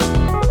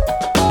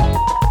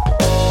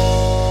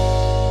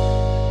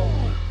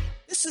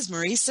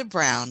Marisa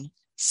Brown,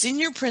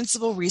 Senior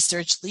Principal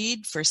Research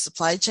Lead for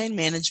Supply Chain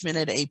Management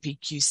at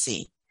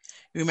APQC.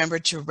 Remember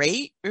to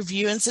rate,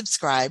 review, and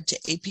subscribe to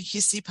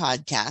APQC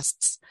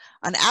podcasts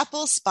on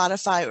Apple,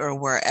 Spotify, or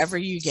wherever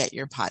you get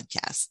your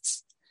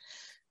podcasts.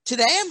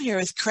 Today, I'm here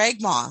with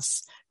Craig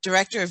Moss,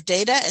 Director of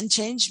Data and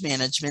Change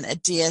Management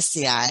at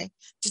DSCI,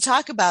 to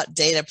talk about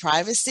data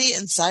privacy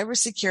and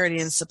cybersecurity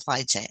in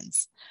supply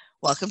chains.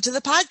 Welcome to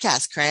the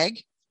podcast,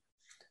 Craig.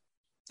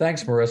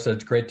 Thanks, Marissa.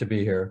 It's great to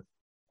be here.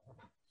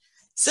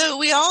 So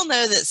we all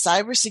know that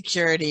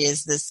cybersecurity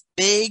is this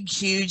big,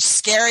 huge,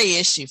 scary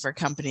issue for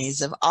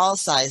companies of all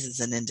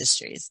sizes and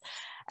industries.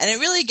 And it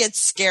really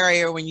gets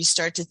scarier when you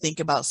start to think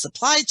about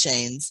supply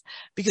chains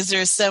because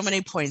there are so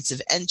many points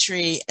of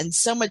entry and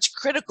so much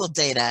critical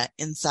data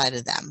inside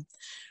of them.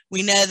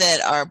 We know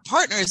that our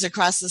partners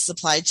across the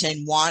supply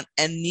chain want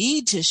and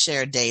need to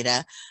share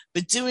data,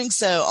 but doing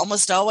so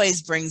almost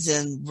always brings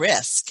in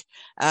risk.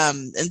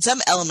 And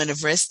some element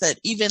of risk that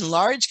even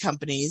large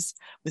companies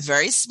with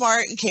very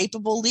smart and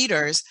capable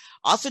leaders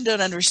often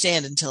don't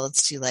understand until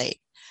it's too late.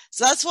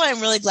 So that's why I'm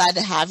really glad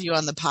to have you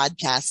on the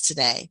podcast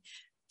today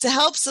to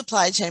help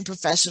supply chain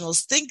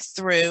professionals think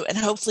through and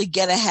hopefully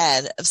get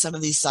ahead of some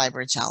of these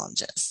cyber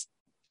challenges.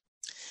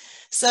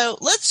 So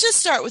let's just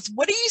start with,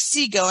 what do you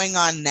see going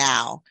on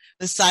now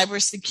with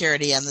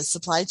cybersecurity and the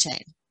supply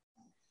chain?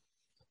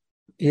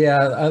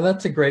 Yeah,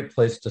 that's a great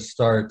place to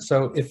start.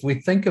 So if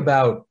we think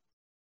about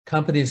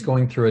companies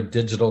going through a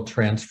digital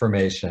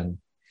transformation,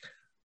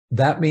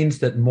 that means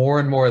that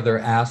more and more of their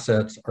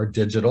assets are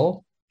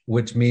digital,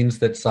 which means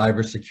that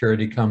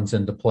cybersecurity comes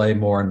into play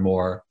more and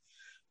more.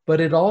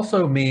 But it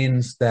also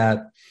means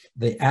that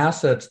the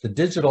assets, the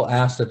digital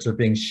assets, are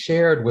being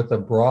shared with a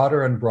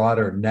broader and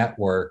broader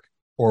network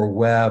or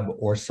web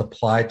or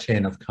supply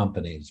chain of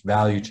companies,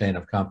 value chain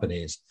of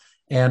companies.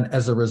 And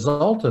as a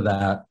result of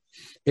that,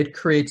 it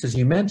creates, as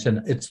you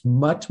mentioned, it's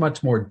much,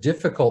 much more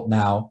difficult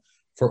now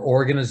for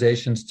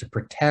organizations to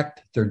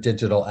protect their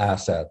digital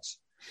assets.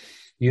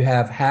 You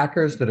have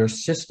hackers that are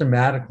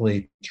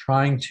systematically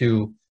trying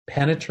to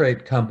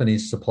penetrate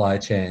companies' supply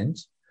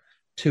chains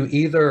to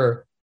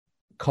either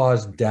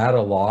cause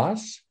data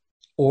loss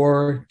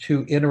or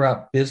to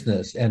interrupt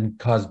business and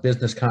cause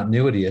business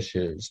continuity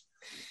issues.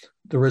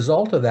 The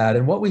result of that,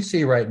 and what we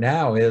see right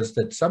now, is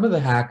that some of the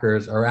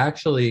hackers are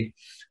actually,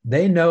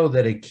 they know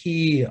that a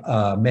key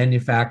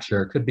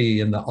manufacturer, could be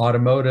in the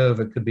automotive,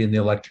 it could be in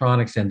the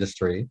electronics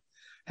industry,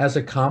 has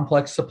a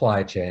complex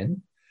supply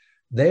chain.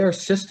 They are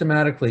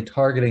systematically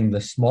targeting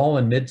the small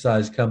and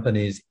mid-sized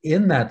companies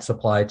in that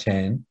supply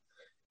chain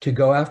to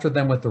go after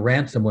them with the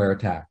ransomware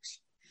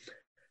attacks.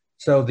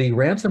 So the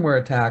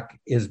ransomware attack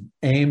is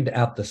aimed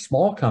at the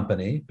small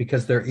company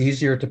because they're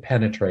easier to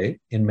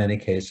penetrate in many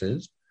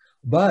cases,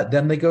 but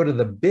then they go to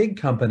the big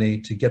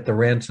company to get the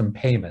ransom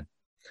payment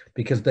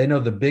because they know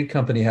the big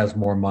company has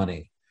more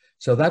money.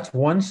 So that's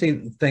one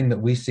thing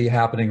that we see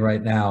happening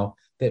right now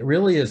that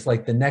really is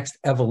like the next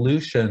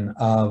evolution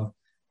of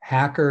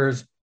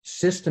hackers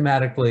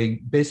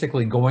systematically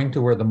basically going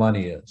to where the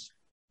money is.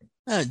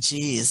 Oh,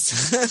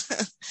 geez.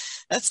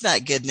 That's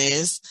not good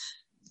news.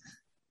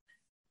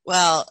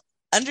 Well,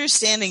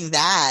 understanding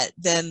that,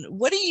 then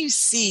what do you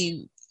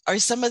see are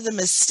some of the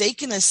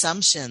mistaken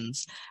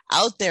assumptions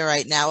out there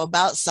right now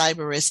about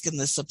cyber risk in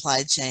the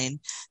supply chain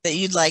that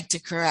you'd like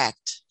to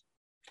correct?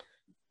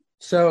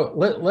 So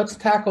let's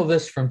tackle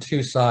this from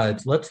two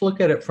sides. Let's look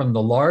at it from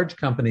the large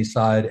company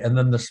side and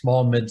then the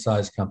small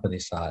mid-sized company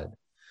side.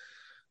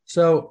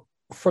 So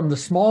from the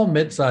small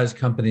mid-sized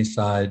company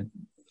side,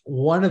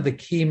 one of the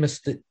key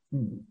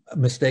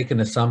mistaken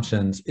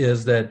assumptions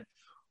is that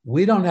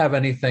we don't have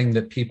anything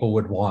that people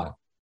would want.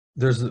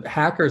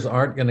 Hackers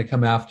aren't going to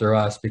come after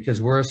us because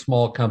we're a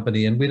small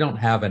company and we don't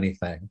have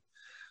anything.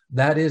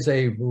 That is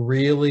a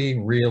really,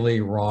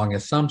 really wrong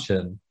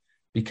assumption,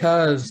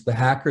 because the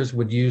hackers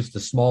would use the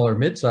smaller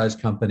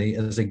mid-sized company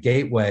as a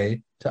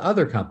gateway to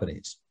other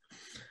companies.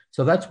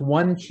 So that's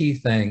one key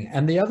thing.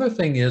 And the other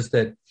thing is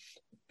that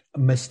a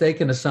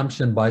mistaken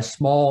assumption by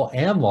small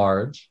and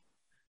large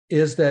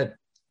is that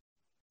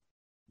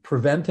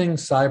preventing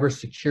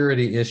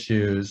cybersecurity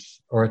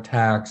issues or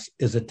attacks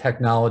is a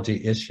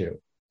technology issue.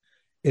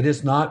 It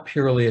is not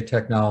purely a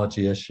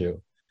technology issue.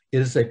 It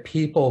is a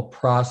people,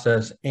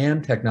 process,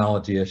 and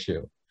technology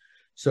issue.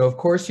 So, of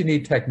course, you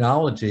need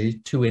technology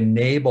to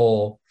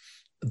enable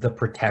the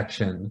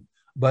protection.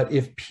 But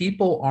if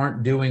people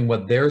aren't doing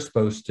what they're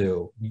supposed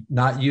to,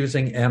 not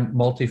using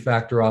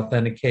multi-factor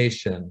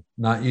authentication,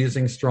 not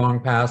using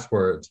strong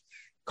passwords,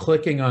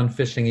 clicking on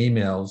phishing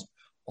emails,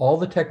 all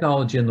the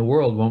technology in the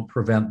world won't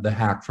prevent the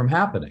hack from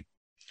happening.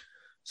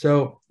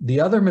 So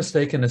the other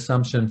mistaken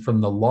assumption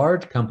from the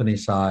large company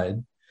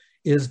side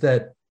is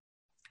that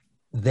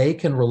they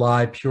can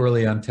rely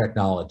purely on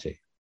technology.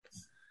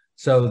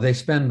 So they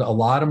spend a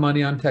lot of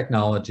money on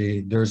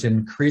technology. There's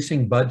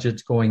increasing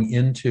budgets going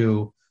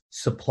into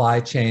supply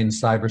chain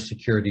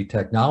cybersecurity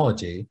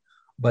technology.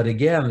 But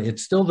again,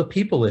 it's still the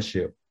people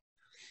issue.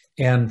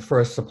 And for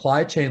a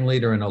supply chain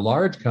leader in a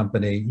large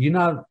company, you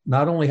not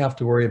only have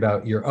to worry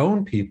about your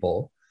own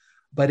people,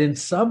 But in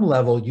some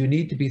level, you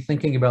need to be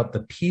thinking about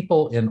the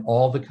people in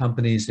all the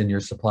companies in your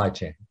supply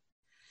chain.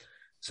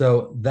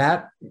 So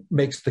that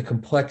makes the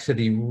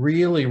complexity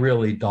really,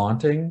 really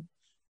daunting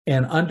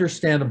and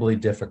understandably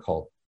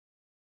difficult.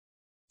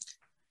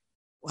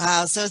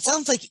 Wow. So it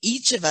sounds like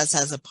each of us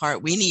has a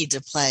part we need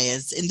to play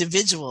as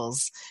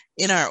individuals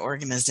in our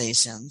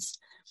organizations.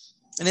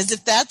 And as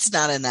if that's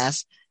not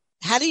enough,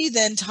 how do you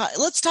then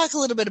let's talk a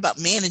little bit about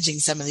managing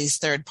some of these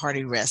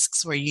third-party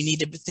risks where you need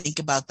to think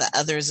about the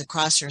others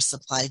across your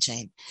supply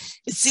chain.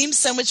 It seems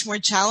so much more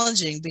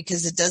challenging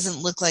because it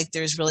doesn't look like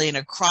there's really an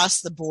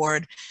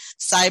across-the-board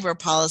cyber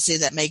policy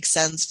that makes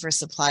sense for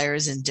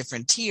suppliers in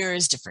different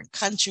tiers, different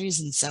countries,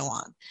 and so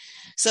on.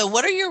 So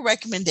what are your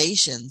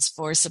recommendations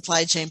for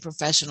supply chain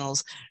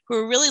professionals who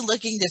are really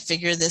looking to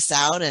figure this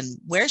out, and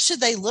where should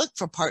they look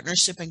for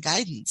partnership and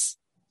guidance?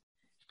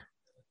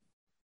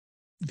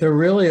 There are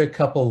really a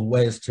couple of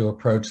ways to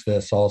approach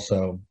this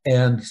also.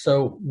 And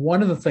so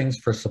one of the things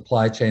for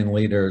supply chain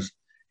leaders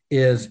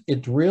is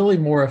it's really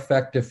more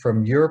effective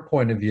from your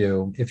point of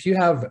view. If you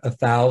have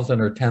 1,000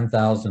 or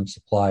 10,000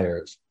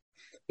 suppliers,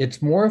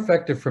 it's more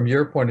effective from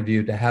your point of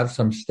view to have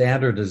some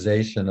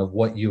standardization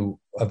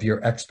of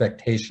your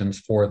expectations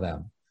for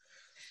them.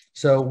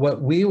 So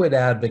what we would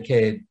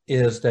advocate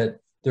is that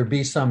there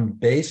be some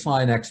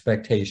baseline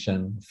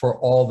expectation for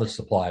all the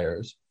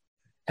suppliers,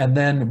 and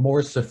then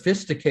more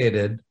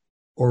sophisticated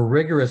or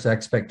rigorous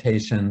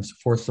expectations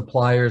for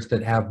suppliers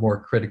that have more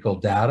critical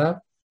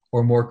data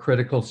or more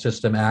critical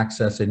system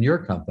access in your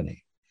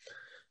company.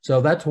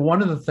 So that's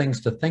one of the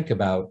things to think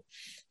about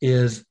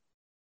is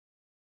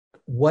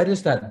what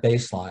is that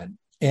baseline?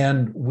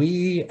 And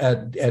we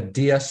at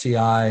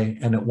DSCI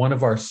and at one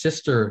of our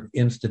sister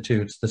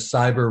institutes, the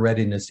Cyber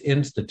Readiness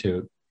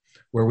Institute,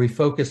 where we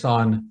focus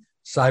on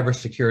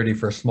cybersecurity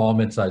for small,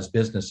 mid-sized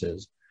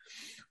businesses,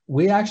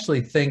 we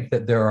actually think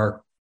that there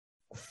are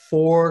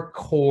 4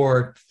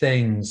 core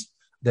things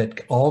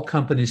that all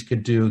companies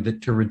could do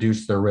to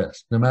reduce their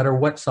risk, no matter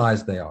what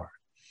size they are.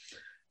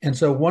 And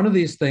so one of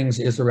these things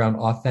is around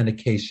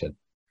authentication.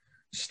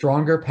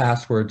 Stronger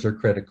passwords are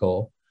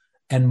critical,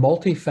 and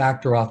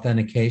multi-factor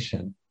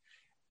authentication.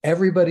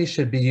 Everybody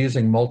should be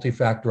using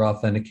multi-factor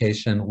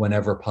authentication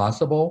whenever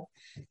possible.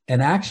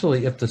 And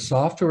actually, if the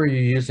software you're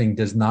using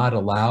does not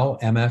allow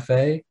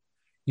MFA,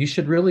 you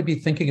should really be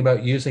thinking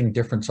about using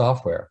different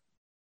software.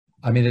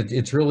 I mean,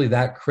 it's really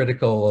that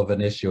critical of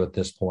an issue at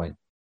this point.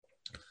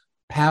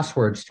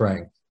 Password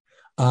strength.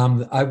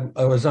 I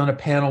was on a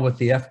panel with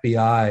the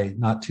FBI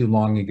not too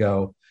long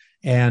ago,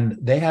 and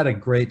they had a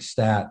great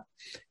stat.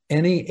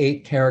 Any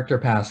 8-character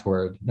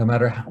password, no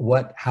matter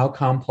how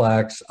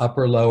complex,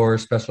 upper, lower,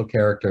 special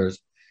characters,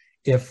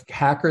 if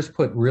hackers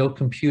put real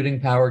computing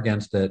power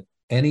against it,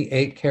 any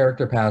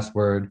 8-character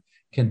password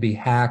can be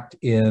hacked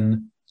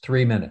in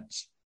 3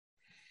 minutes.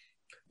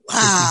 Wow.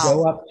 If you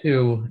go up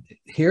to,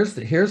 here's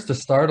the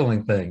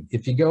startling thing.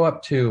 If you go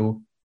up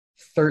to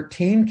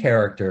 13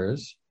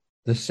 characters,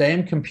 the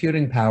same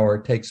computing power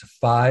takes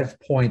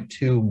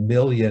 5.2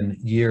 million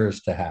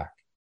years to hack.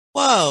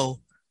 Whoa.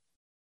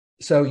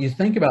 So you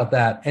think about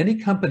that. Any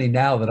company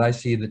now that I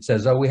see that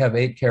says, oh, we have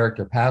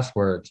 8-character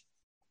passwords,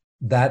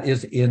 that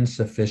is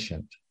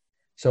insufficient.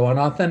 So on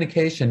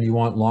authentication, you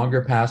want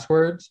longer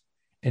passwords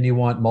and you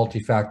want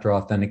multi-factor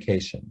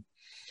authentication.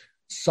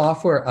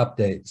 Software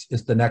updates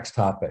is the next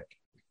topic.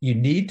 You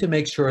need to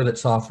make sure that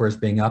software is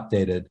being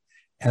updated.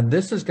 And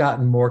this has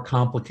gotten more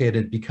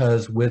complicated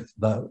because with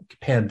the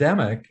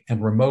pandemic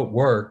and remote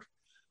work,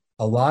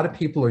 a lot of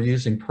people are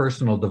using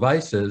personal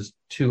devices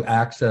to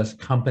access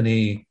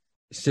company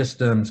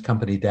systems,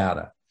 company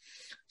data.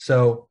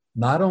 So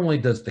not only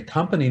does the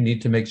company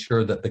need to make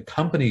sure that the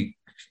company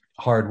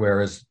hardware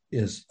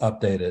is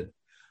updated,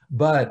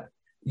 but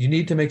you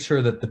need to make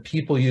sure that the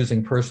people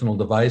using personal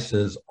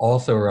devices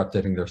also are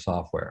updating their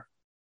software.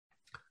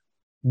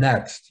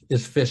 Next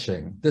is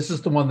phishing. This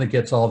is the one that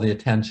gets all the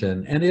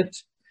attention, and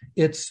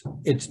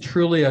it's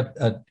truly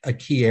a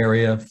key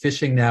area.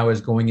 Phishing now is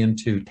going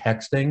into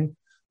texting.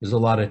 There's a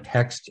lot of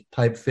text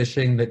type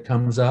phishing that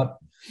comes up.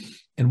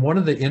 And one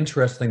of the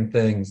interesting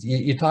things,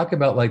 you talk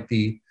about like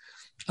the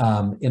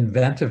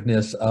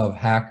inventiveness of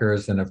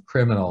hackers and of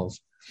criminals,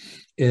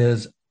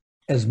 is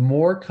as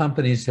more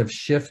companies have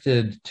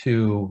shifted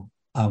to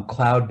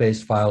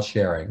cloud-based file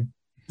sharing.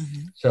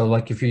 Mm-hmm. So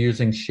like if you're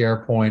using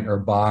SharePoint or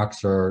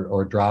Box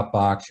or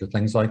Dropbox or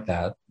things like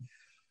that,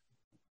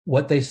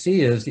 what they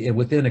see is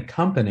within a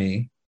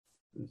company,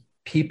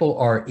 people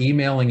are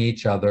emailing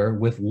each other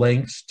with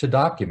links to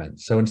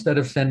documents. So instead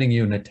of sending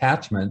you an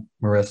attachment,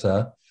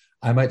 Marissa,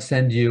 I might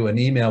send you an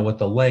email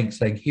with a link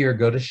saying, here,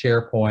 go to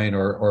SharePoint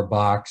or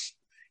Box.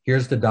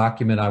 Here's the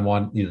document I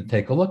want you to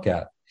take a look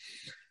at.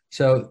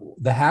 So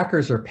the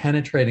hackers are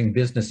penetrating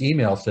business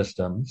email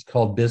systems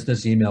called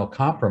business email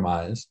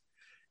compromise,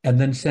 and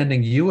then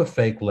sending you a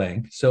fake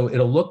link. So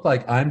it'll look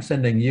like I'm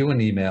sending you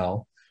an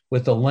email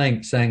with a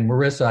link saying,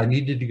 Marissa, I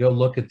need you to go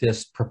look at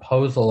this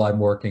proposal I'm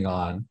working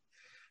on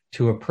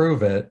to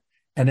approve it.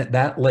 And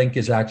that link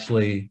is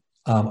actually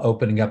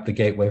opening up the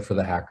gateway for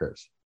the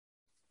hackers.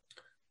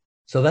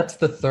 So that's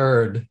the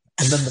third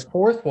And then the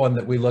fourth one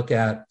that we look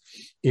at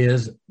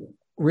is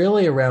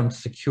really around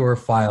secure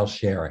file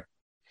sharing.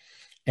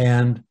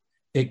 And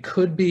it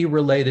could be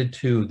related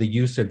to the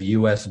use of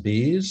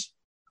USBs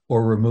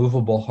or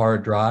removable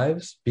hard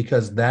drives,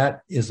 because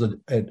that is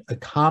a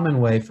common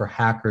way for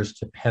hackers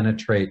to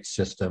penetrate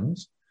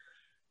systems.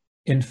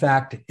 In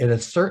fact, at a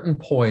certain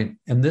point,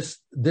 and this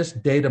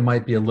data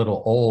might be a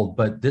little old,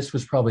 but this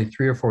was probably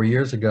 3 or 4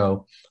 years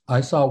ago,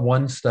 I saw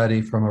one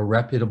study from a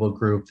reputable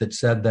group that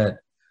said that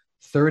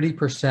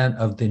 30%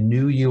 of the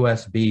new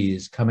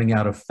USBs coming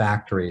out of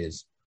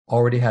factories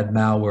already had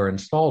malware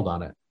installed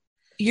on it.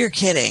 You're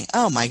kidding.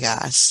 Oh my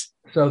gosh.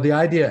 So the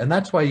idea, and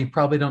that's why you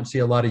probably don't see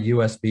a lot of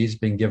USBs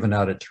being given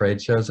out at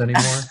trade shows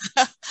anymore.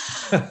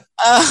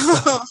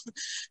 Oh.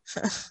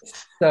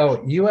 So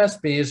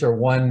USBs are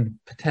one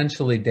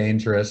potentially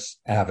dangerous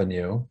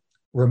avenue,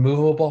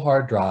 removable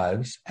hard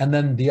drives. And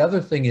then the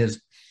other thing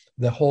is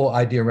the whole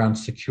idea around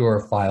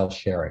secure file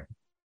sharing.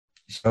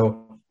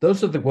 So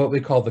those are what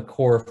we call the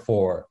core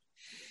four.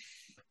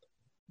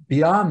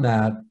 Beyond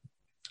that,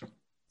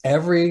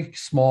 every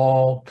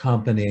small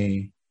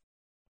company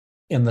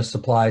in the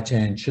supply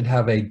chain should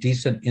have a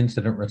decent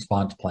incident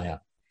response plan.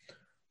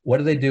 What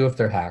do they do if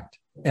they're hacked?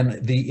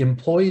 And the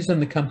employees in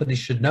the company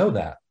should know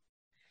that,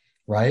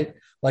 right?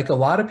 Like a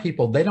lot of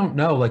people, they don't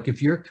know, like if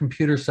your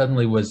computer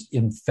suddenly was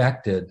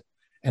infected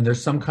and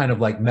there's some kind of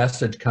like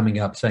message coming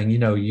up saying,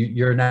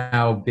 you're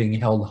now being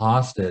held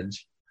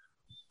hostage,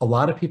 a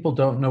lot of people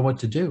don't know what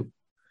to do.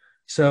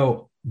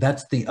 So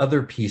that's the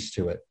other piece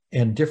to it.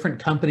 And different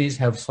companies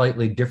have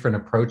slightly different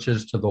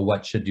approaches to the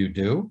what should you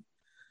do.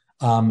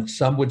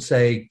 Some would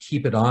say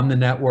keep it on the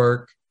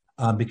network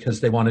because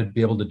they want to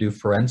be able to do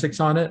forensics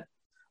on it.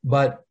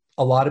 But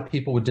a lot of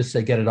people would just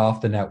say get it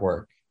off the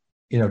network,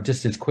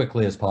 just as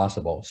quickly as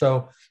possible.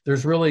 So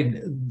there's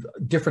really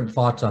different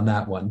thoughts on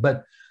that one.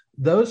 But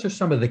those are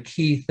some of the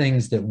key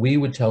things that we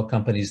would tell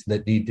companies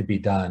that need to be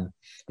done,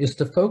 is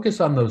to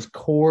focus on those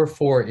core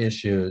four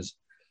issues.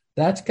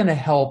 That's going to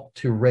help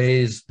to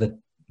raise the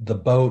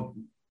boat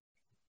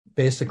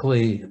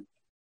basically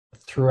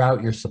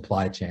throughout your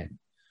supply chain.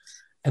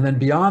 And then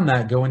beyond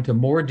that, go into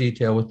more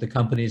detail with the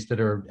companies that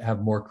have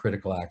more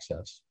critical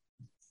access.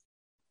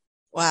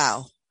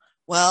 Wow.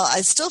 Well,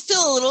 I still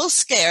feel a little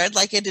scared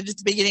like I did at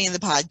the beginning of the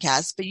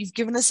podcast, but you've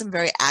given us some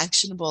very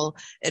actionable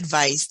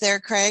advice there,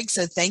 Craig.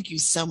 So thank you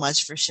so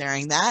much for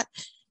sharing that.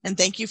 And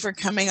thank you for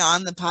coming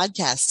on the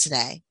podcast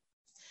today.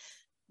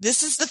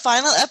 This is the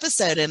final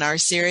episode in our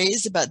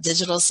series about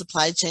digital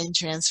supply chain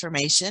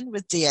transformation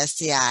with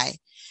DSCI.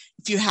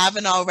 If you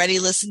haven't already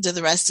listened to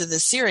the rest of the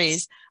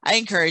series, I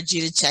encourage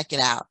you to check it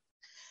out.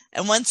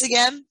 And once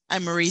again,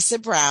 I'm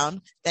Marisa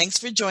Brown. Thanks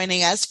for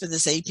joining us for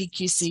this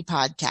APQC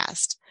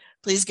podcast.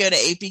 Please go to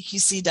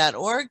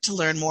apqc.org to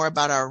learn more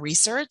about our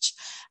research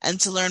and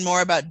to learn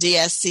more about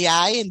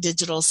DSCI and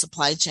digital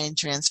supply chain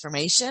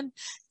transformation.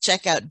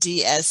 Check out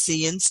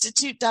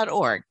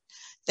dscinstitute.org.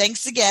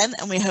 Thanks again,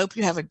 and we hope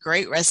you have a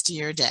great rest of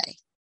your day.